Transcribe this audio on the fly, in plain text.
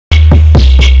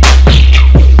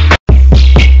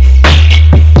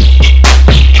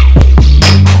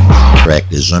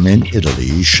abstractism in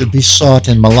Italy should be sought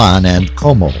in Milan and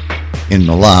Como. In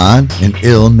Milan, in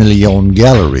Il Milione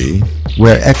Gallery,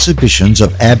 where exhibitions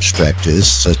of abstractists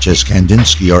such as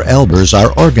Kandinsky or Albers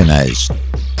are organized.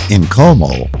 In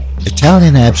Como,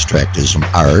 Italian abstractism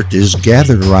art is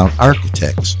gathered around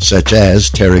architects such as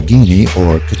Terragni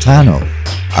or Cattaneo.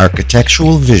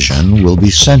 Architectural vision will be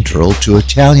central to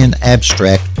Italian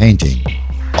abstract painting.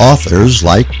 Authors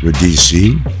like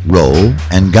Radice, Rho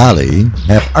and Galli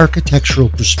have architectural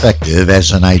perspective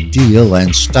as an ideal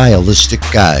and stylistic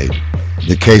guide.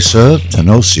 The case of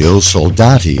Atanasio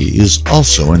Soldati is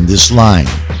also in this line.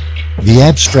 The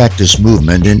abstractist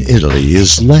movement in Italy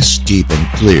is less deep and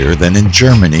clear than in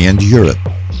Germany and Europe.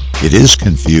 It is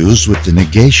confused with the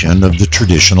negation of the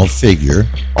traditional figure,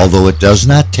 although it does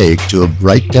not take to a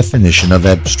bright definition of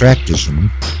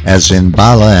abstractism, as in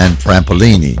Balla and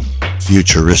Prampolini.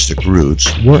 Futuristic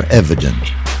roots were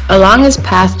evident. Along his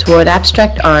path toward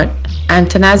abstract art,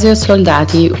 Atanasio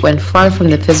Soldati went far from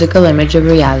the physical image of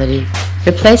reality,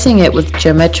 replacing it with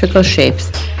geometrical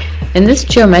shapes. In this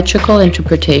geometrical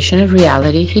interpretation of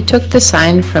reality, he took the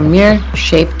sign from mere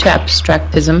shape to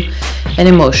abstractism and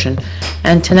emotion.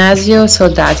 Atanasio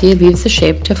Soldati leaves the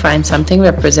shape to find something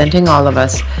representing all of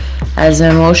us, as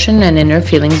emotion and inner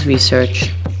feelings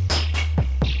research.